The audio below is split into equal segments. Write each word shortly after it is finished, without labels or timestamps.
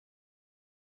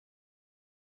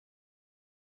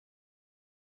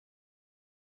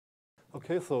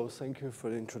Okay, so thank you for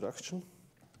the introduction.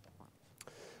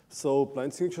 So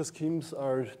blind signature schemes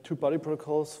are two-body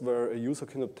protocols where a user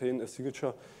can obtain a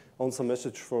signature on some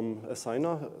message from a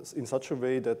signer in such a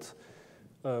way that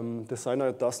the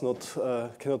signer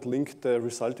cannot link the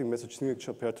resulting message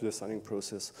signature pair to the signing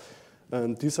process.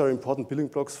 And these are important building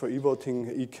blocks for e-voting,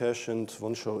 eCash, and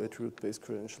one-show attribute-based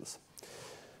credentials.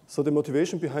 So the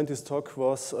motivation behind this talk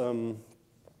was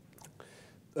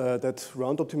that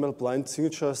round-optimal blind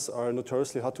signatures are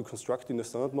notoriously hard to construct in the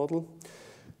standard model.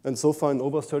 And so far, in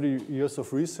over 30 years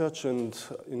of research and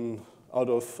out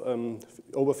of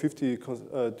over 50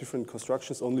 different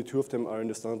constructions, only 2 of them are in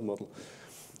the standard model.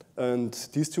 And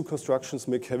these 2 constructions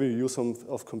make heavy use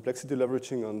of complexity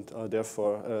leveraging and are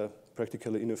therefore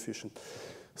practically inefficient.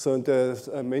 So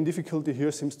the main difficulty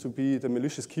here seems to be the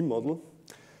malicious key model,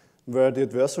 where the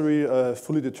adversary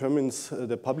fully determines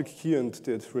the public key and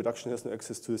the reduction has no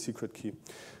access to the secret key.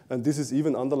 And this is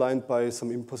even underlined by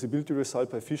some impossibility result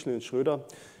by Fischl and Schröder,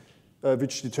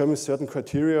 which determines certain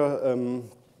criteria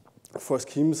for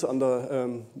schemes under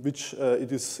which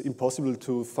it is impossible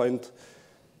to find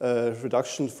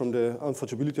reduction from the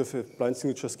unforgeability of a blind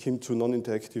signature scheme to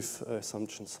non-interactive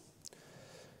assumptions.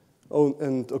 Oh,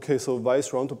 and okay, so why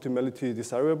is round optimality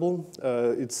desirable?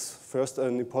 It's first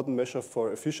an important measure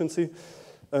for efficiency,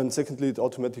 and secondly, it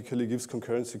automatically gives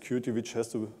concurrent security, which has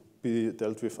to be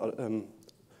dealt with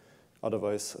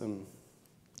otherwise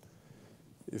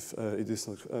if it is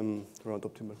not round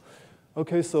optimal.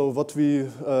 Okay, so what we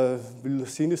will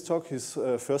see in this talk is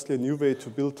firstly a new way to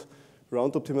build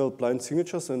round optimal blind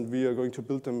signatures, and we are going to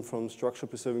build them from structure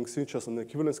preserving signatures and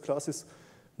equivalence classes,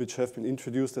 which have been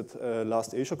introduced at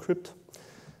last Asia Crypt.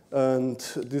 And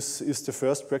this is the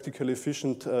first practically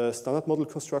efficient standard model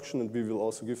construction, and we will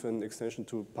also give an extension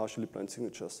to partially blind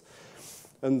signatures.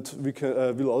 And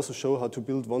we'll also show how to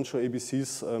build one-show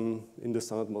ABCs in the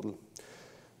standard model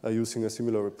using a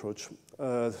similar approach.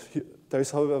 There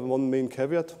is, however, one main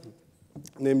caveat,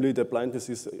 namely the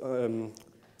blindness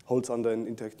holds under an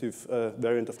interactive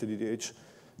variant of the DDH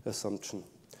assumption.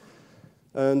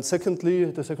 And secondly,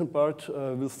 the second part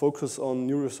will focus on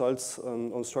new results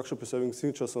on structure preserving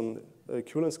signatures on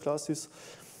equivalence classes,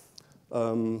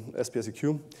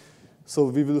 SPSEQ. So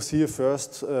we will see a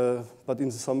first, but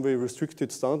in some way restricted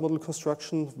standard model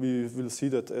construction. We will see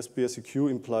that SPSEQ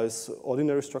implies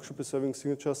ordinary structure preserving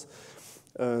signatures.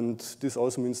 And this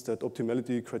also means that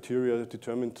optimality criteria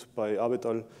determined by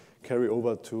Arbedal carry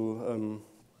over to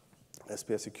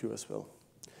SPSEQ as well.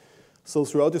 So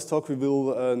throughout this talk, we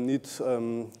will need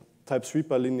type 3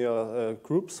 bilinear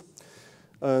groups.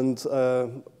 And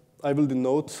I will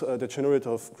denote the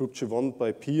generator of group G1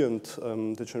 by P and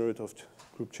the generator of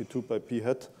group G2 by P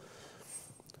hat.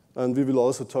 And we will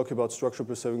also talk about structure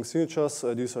preserving signatures.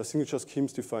 These are signature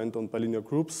schemes defined on bilinear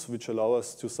groups, which allow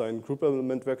us to sign group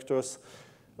element vectors.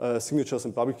 Signatures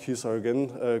and public keys are again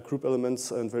group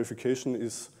elements, and verification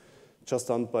is just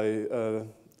done by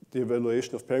the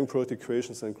evaluation of pairing product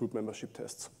equations and group membership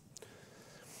tests.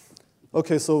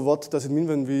 Okay, so what does it mean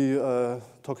when we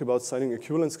talk about signing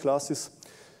equivalence classes?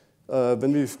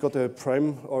 When we've got a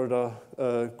prime order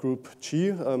group G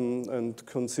and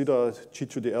consider G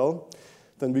to the L,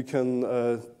 then we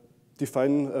can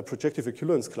define projective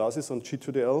equivalence classes on G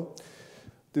to the L,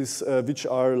 which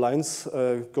are lines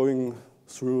going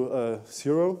through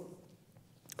 0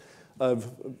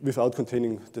 without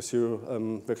containing the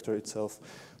 0 vector itself.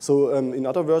 So in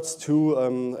other words,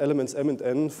 2 elements M and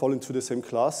N fall into the same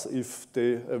class if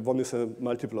one is a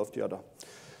multiple of the other.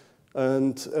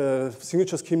 And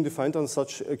signature scheme defined on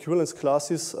such equivalence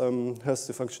classes has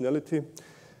the functionality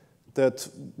that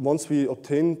once we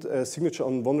obtained a signature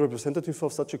on one representative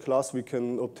of such a class, we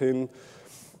can obtain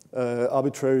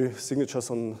arbitrary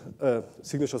signatures on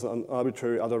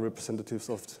arbitrary other representatives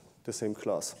of the same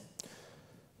class.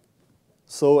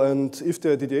 So, and if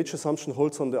the DDH assumption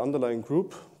holds on the underlying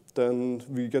group, then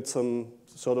we get some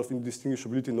sort of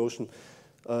indistinguishability notion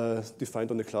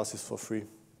defined on the classes for free.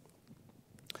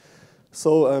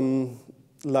 So,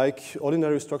 like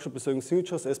ordinary structure preserving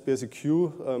signatures,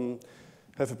 SPSEQ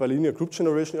have a bilinear group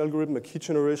generation algorithm, a key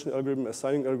generation algorithm, a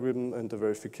signing algorithm, and a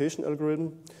verification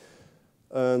algorithm.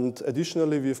 And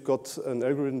additionally, we've got an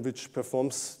algorithm which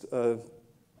performs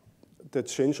the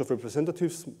change of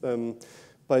representatives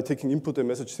by taking input a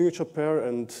message signature pair,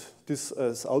 and this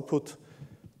as output,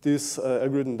 this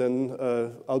algorithm then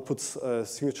outputs a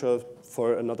signature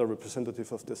for another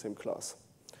representative of the same class,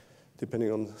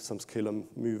 depending on some scalar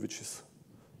mu, which is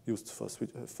used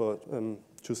for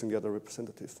choosing the other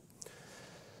representative.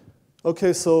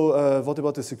 Okay, so what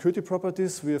about the security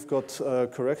properties? We have got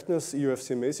correctness,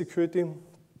 EUF-CMA security,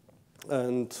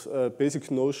 and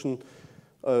basic notion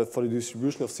for the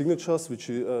distribution of signatures, which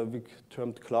we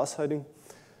termed class hiding,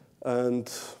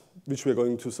 and which we are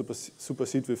going to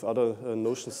supersede with other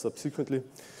notions subsequently.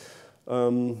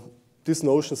 This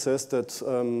notion says that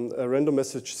a random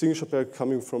message signature pair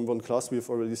coming from one class we have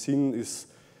already seen is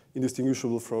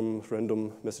indistinguishable from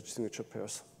random message signature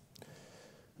pairs.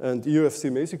 And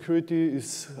EUFCMA security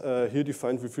is here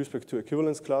defined with respect to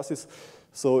equivalence classes.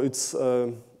 So it's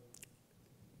the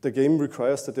game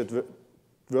requires that the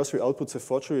adversary outputs a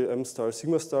forgery M star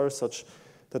sigma star such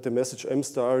that the message M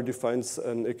star defines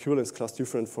an equivalence class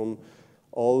different from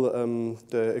all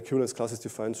the equivalence classes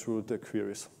defined through the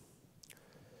queries.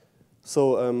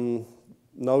 So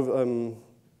now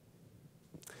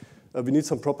we need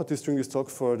some properties during this talk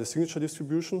for the signature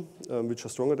distribution, which are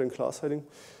stronger than class hiding.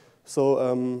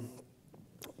 So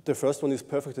the first one is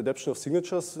perfect adaptation of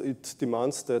signatures. It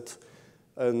demands that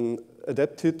an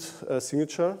adapted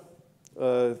signature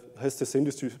has the same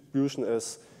distribution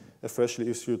as a freshly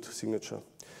issued signature.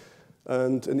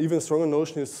 And an even stronger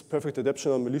notion is perfect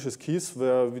adaptation on malicious keys,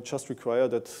 where we just require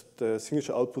that the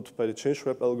signature output by the change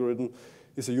wrap algorithm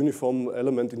is a uniform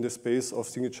element in the space of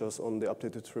signatures on the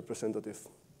updated representative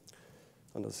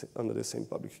under the same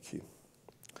public key.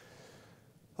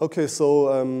 Okay,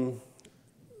 so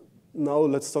now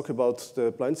let's talk about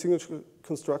the blind signature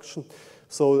construction.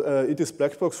 So it is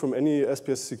black box from any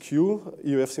SPSEQ,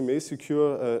 EUFCMA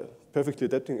secure, perfectly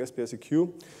adapting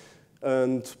SPSEQ,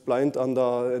 and blind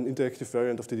under an interactive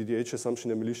variant of the DDH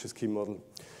assumption in a malicious key model.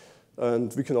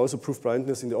 And we can also prove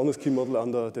blindness in the honest key model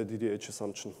under the DDH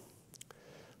assumption.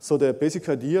 So the basic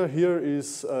idea here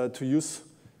is to use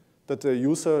that the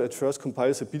user at first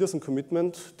compiles a Peterson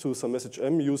commitment to some message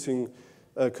M using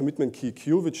a commitment key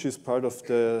Q, which is part of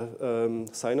the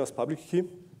signer's public key.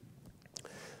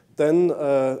 Then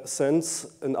sends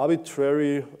an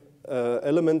arbitrary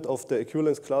element of the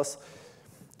equivalence class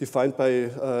defined by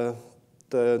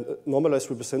the normalized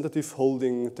representative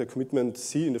holding the commitment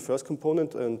C in the first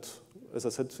component. And as I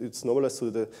said, it's normalized so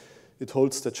that it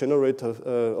holds the generator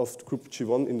of group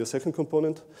G1 in the second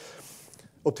component.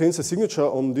 Obtains a signature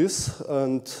on this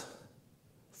and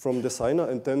from the signer,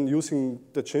 and then using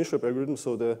the change wrap algorithm,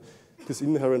 so this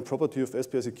inherent property of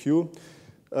SPSEQ,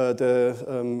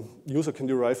 the user can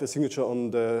derive a signature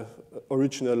on the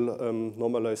original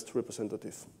normalized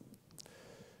representative.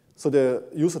 So the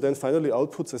user then finally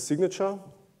outputs a signature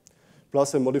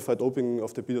plus a modified opening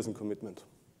of the Peterson commitment.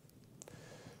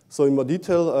 So in more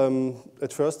detail,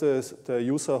 at first the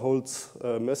user holds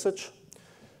a message,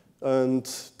 and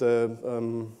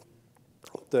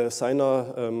the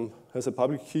signer has a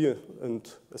public key and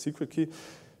a secret key.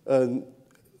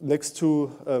 Next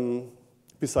to,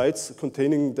 besides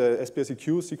containing the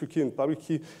SPSEQ secret key and public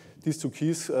key, these two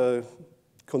keys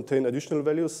contain additional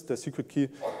values. The secret key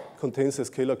contains a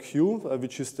scalar Q,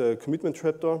 which is the commitment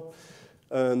trapdoor,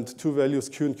 and two values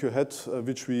Q and Q hat,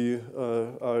 which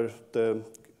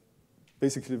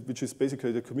is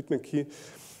basically the commitment key.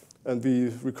 And we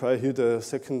require here the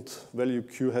second value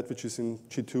Q hat, which is in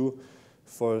G2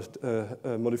 for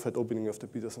a modified opening of the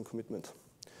Peterson commitment.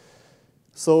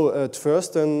 So at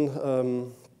first then,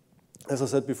 as I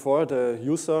said before, the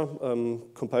user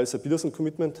compiles a Peterson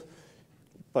commitment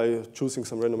by choosing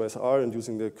some randomizer R and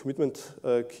using the commitment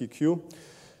key Q,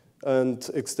 and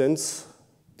extends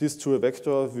this to a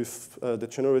vector with the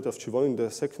generator of G1 in the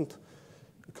second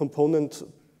component,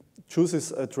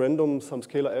 chooses at random some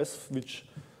scalar S, which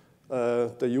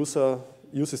the user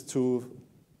uses to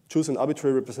choose an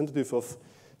arbitrary representative of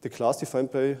the class defined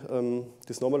by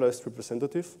this normalized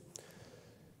representative,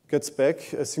 gets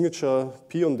back a signature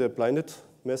P on the blinded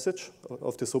message,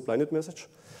 of the so-blinded message,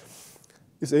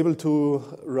 is able to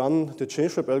run the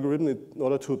change wrap algorithm in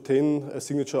order to obtain a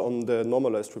signature on the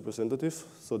normalized representative,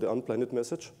 so the unblinded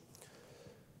message,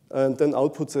 and then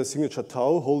outputs a signature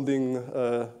tau holding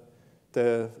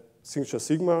the signature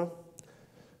sigma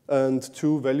and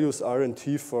two values R and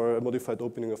T for a modified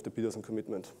opening of the Peterson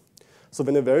commitment. So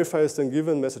when a verifier is then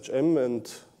given message M and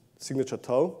signature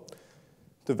tau,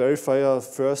 the verifier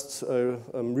first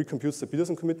recomputes the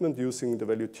Peterson commitment using the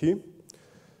value T,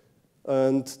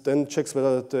 and then checks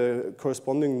whether the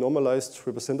corresponding normalized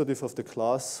representative of the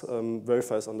class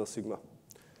verifies under sigma.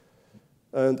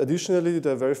 And additionally,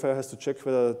 the verifier has to check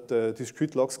whether the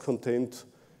discrete logs contained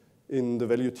in the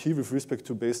value T with respect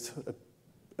to base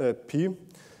P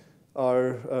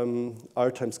are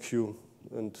R times Q,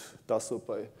 and does so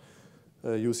by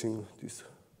using this.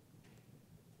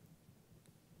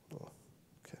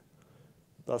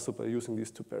 Does so by using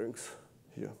these two pairings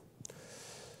here.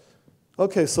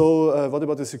 Okay, so what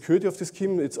about the security of this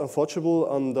scheme? It's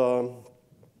unforgeable under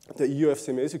the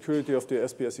EUFCMA security of the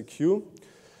SPSEQ.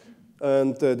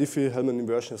 and the Diffie-Hellman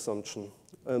inversion assumption.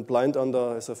 And blind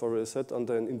under, as I've already said,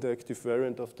 under an interactive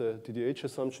variant of the DDH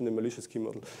assumption, the malicious key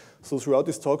model. So throughout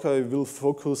this talk, I will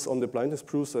focus on the blindness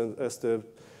proofs, as the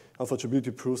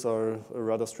unforgeability proofs are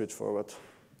rather straightforward.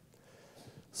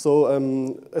 So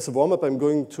as a warm-up, I'm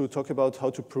going to talk about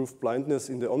how to prove blindness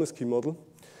in the honest key model.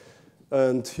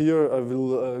 And here I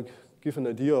will give an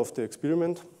idea of the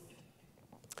experiment.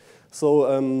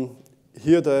 So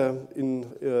here,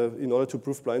 in order to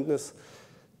prove blindness,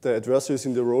 the adversary is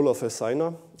in the role of a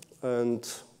signer, and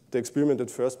the experiment at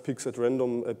first picks at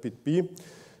random a bit B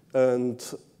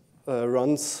and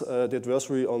runs the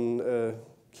adversary on a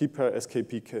key pair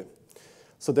skpk.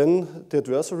 So then the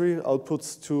adversary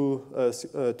outputs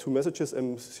two messages,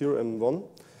 M0 and M1,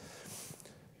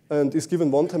 and is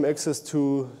given one-time access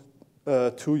to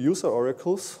two user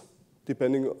oracles,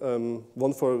 depending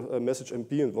one for message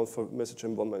MB and one for message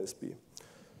M1 minus B.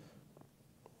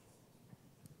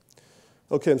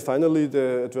 Okay, and finally,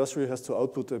 the adversary has to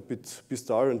output a bit B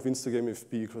star and wins the game if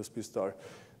B equals B star.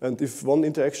 And if one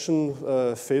interaction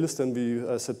fails, then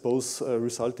we set both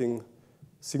resulting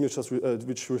signatures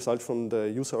which result from the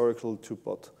user oracle to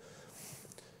bot.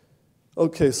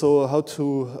 Okay, so how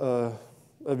to,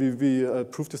 we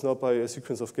prove this now by a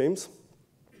sequence of games.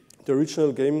 The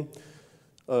original game,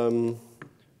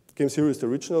 game 0 is the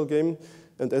original game,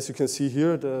 and as you can see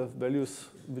here, the values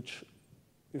which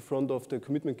in front of the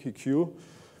commitment key Q,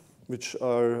 which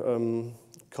are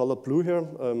colored blue here,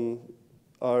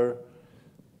 are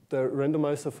the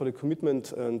randomizer for the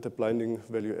commitment and the blinding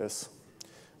value S.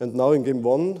 And now in game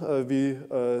 1, we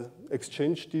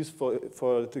exchange these for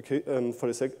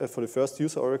the first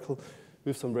user oracle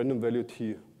with some random value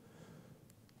T.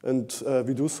 And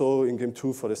we do so in game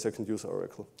 2 for the second user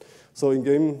oracle. So in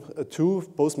game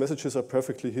 2, both messages are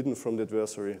perfectly hidden from the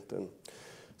adversary then.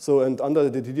 So, and under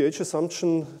the DDH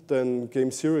assumption, then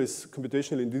game 0 is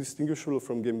computationally indistinguishable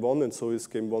from game 1, and so is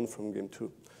game 1 from game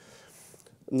 2.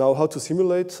 Now, how to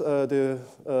simulate the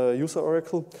user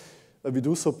oracle? We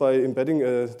do so by embedding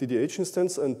a DDH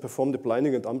instance and perform the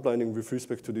blinding and unblinding with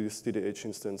respect to this DDH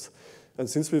instance. And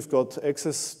since we've got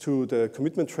access to the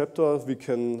commitment trapdoor, we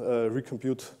can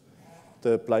recompute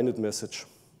the blinded message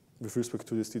with respect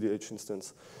to this DDH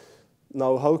instance.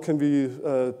 Now, how can we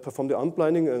perform the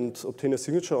unblinding and obtain a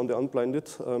signature on the unblinded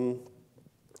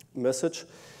message?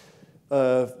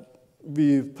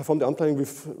 We perform the unblinding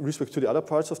with respect to the other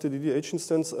parts of the DDH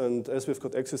instance, and as we've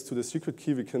got access to the secret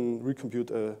key, we can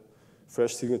recompute a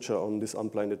fresh signature on this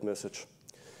unblinded message.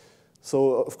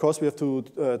 So, of course, we have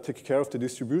to take care of the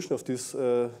distribution of this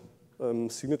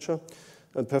signature,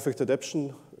 and perfect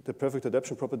adaptation, the perfect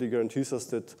adaptation property guarantees us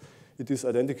that it is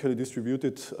identically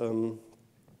distributed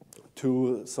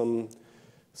to some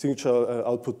signature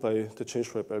output by the change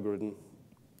stripe algorithm.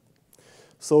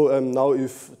 So now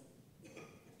if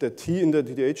the T in the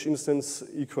DDH instance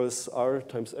equals R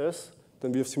times S,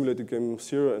 then we have simulated game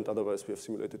 0, and otherwise we have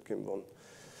simulated game 1.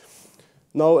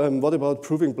 Now, what about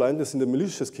proving blindness in the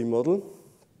malicious key model?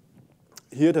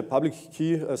 Here, the public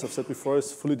key, as I've said before,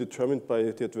 is fully determined by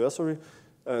the adversary,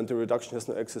 and the reduction has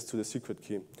no access to the secret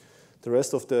key. The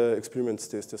rest of the experiment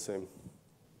stays the same.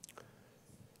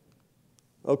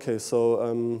 Okay,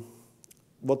 so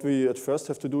what we at first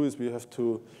have to do is we have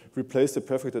to replace the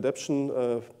perfect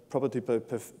adaptation property by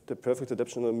the perfect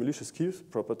adaptation on malicious key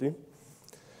property.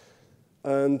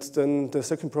 And then the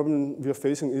second problem we are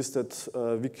facing is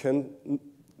that we can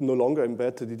no longer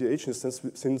embed the DDH instance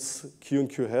since Q and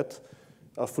Q hat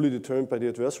are fully determined by the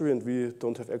adversary, and we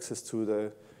don't have access to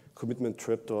the commitment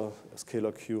trapdoor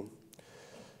scalar Q.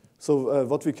 So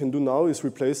what we can do now is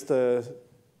replace the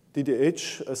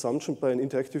DDH assumption by an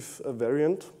interactive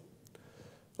variant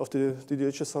of the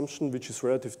DDH assumption, which is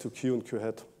relative to Q and Q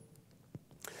hat.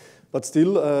 But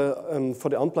still, for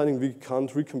the unblinding, we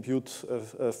can't recompute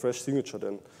a fresh signature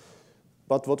then.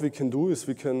 But what we can do is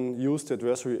we can use the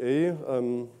adversary A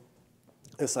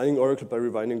assigning oracle by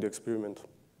rewinding the experiment.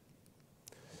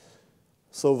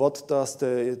 So what does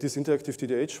this interactive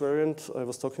DDH variant I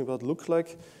was talking about look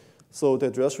like? So the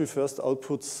adversary first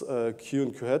outputs Q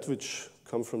and Q hat, which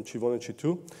come from G1 and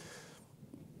G2,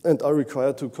 and are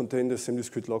required to contain the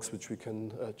semi-discrete logs, which we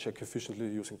can check efficiently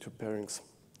using two pairings.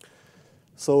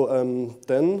 So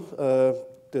then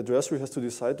the adversary has to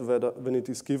decide whether, when it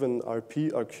is given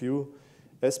RP, RQ,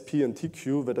 SP, and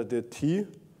TQ, whether the T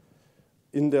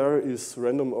in there is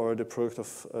random or the product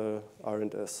of R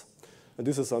and S. And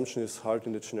this assumption is hard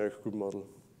in the generic group model.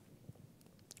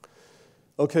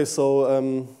 Okay,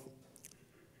 so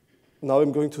now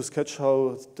I'm going to sketch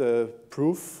how the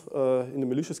proof in the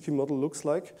malicious key model looks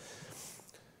like.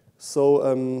 So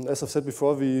as I've said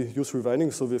before, we use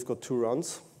rewinding, so we've got two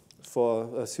runs.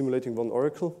 for simulating one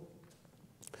oracle.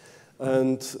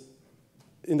 And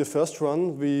in the first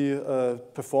run, we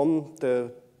perform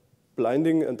the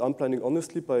blinding and unblinding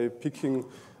honestly by picking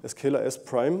a scalar S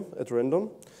prime at random.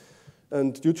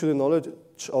 And due to the knowledge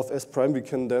of S prime, we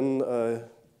can then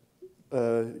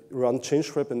run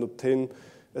change-swap and obtain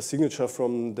a signature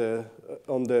from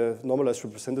on the normalized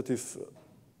representative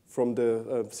from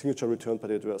the signature returned by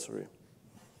the adversary.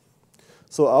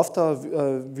 So after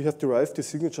we have derived the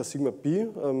signature sigma b,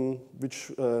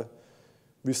 which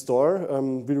we store,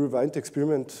 we rewind the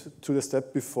experiment to the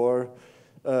step before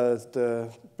the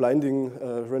blinding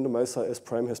randomizer S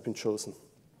prime has been chosen.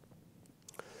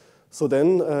 So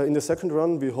then in the second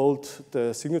run, we hold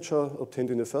the signature obtained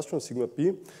in the first run, sigma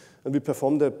b, and we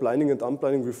perform the blinding and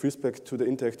unblinding with respect to the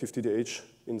interactive DDH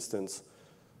instance,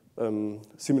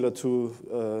 similar to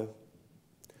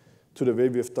the way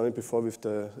we have done it before with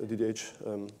the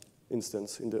DDH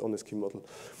instance in the honest-key model.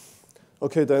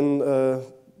 Okay, then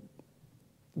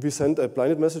we send a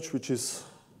blinded message, which is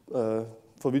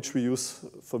for which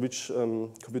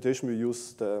computation we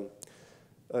use the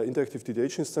interactive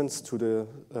DDH instance to the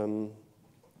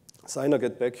signer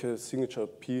get back a signature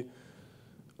P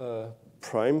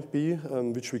prime B,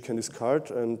 which we can discard,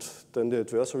 and then the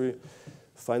adversary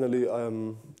finally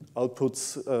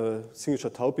outputs signature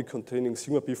tau B containing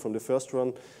sigma B from the first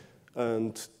run,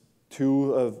 and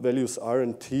two values R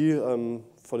and T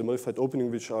for the modified opening,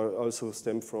 which are also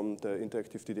stem from the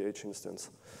interactive DDH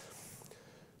instance.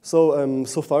 So,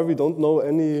 so far we don't know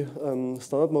any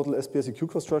standard model SPSEQ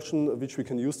construction which we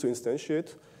can use to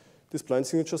instantiate this blind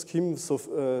signature scheme. So,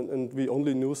 and we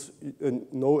only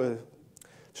know a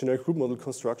generic group model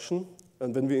construction.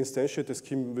 And when we instantiate the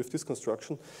scheme with this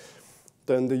construction,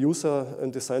 then the user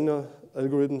and designer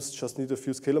algorithms just need a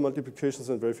few scalar multiplications,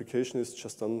 and verification is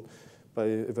just done by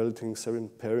evaluating 7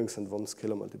 pairings and 1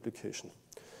 scalar multiplication.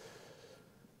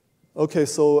 Okay,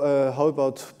 so how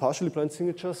about partially blind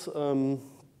signatures?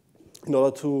 In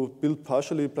order to build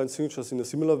partially blind signatures in a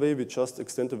similar way, we just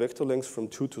extend the vector length from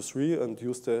 2 to 3 and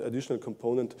use the additional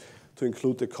component to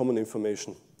include the common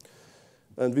information.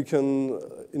 And we can,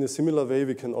 in a similar way,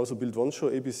 we can also build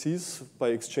one-show ABCs by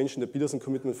exchanging the Peterson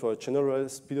commitment for a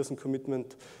generalized Peterson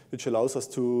commitment, which allows us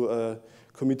to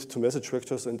commit to message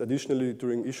vectors. And additionally,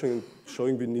 during issuing and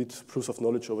showing, we need proofs of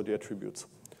knowledge over the attributes.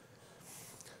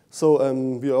 So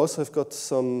we also have got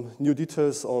some new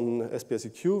details on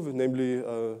SPSEQ. Namely,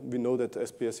 we know that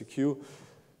SPSEQ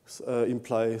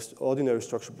implies ordinary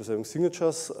structure-preserving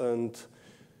signatures, and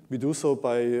we do so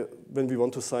by, when we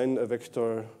want to sign a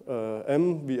vector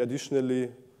M, we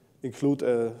additionally include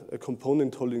a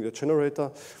component holding the generator,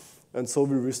 and so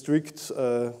we restrict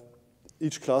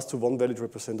each class to one valid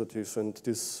representative, and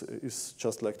this is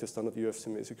just like the standard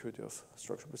UFCMA security of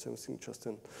structure-preserving signatures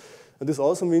then. And this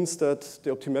also means that the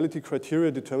optimality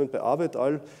criteria determined by Abe et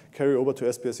al. Carry over to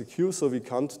SPSEQ, so we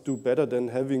can't do better than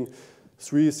having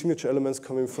 3 signature elements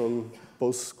coming from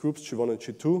both groups, G1 and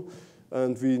G2,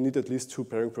 and we need at least 2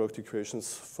 pairing product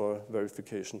equations for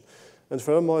verification. And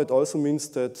furthermore, it also means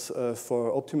that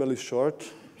for optimally short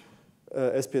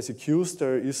SPSEQs,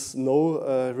 there is no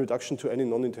reduction to any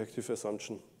non-interactive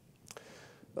assumption,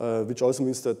 which also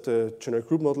means that the generic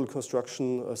group model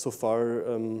construction so far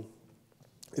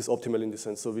is optimal in this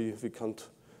sense. So we can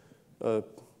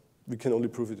only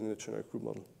prove it in the generic group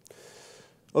model.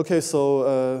 Okay,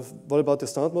 so what about the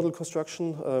standard model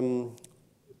construction?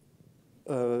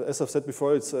 As I've said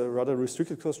before, it's a rather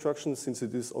restricted construction since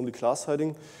it is only class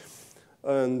hiding.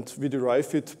 And we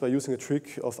derive it by using a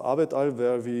trick of Abe et al.,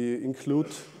 where we include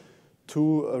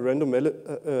 2 random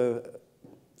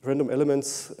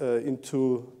elements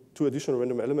into 2 additional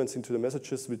random elements into the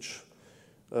messages, which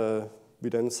we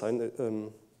then sign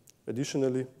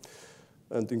additionally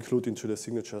and include into the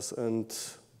signatures. And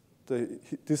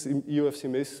this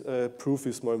UFCMA proof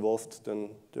is more involved than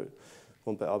the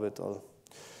one by Abe et al.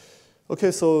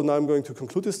 Okay, so now I'm going to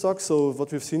conclude this talk. So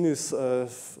what we've seen is a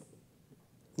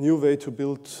new way to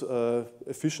build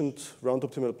efficient round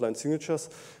optimal blind signatures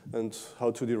and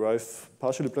how to derive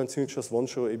partially blind signatures,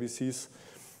 one-show ABCs,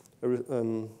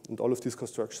 and all of these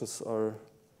constructions are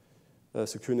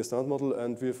secure in the standard model.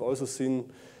 And we have also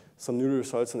seen some new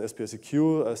results on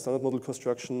SPSEQ, standard model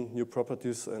construction, new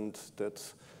properties, and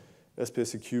that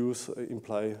SPSEQs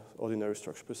imply ordinary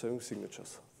structure-preserving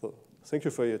signatures. So thank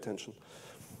you for your attention.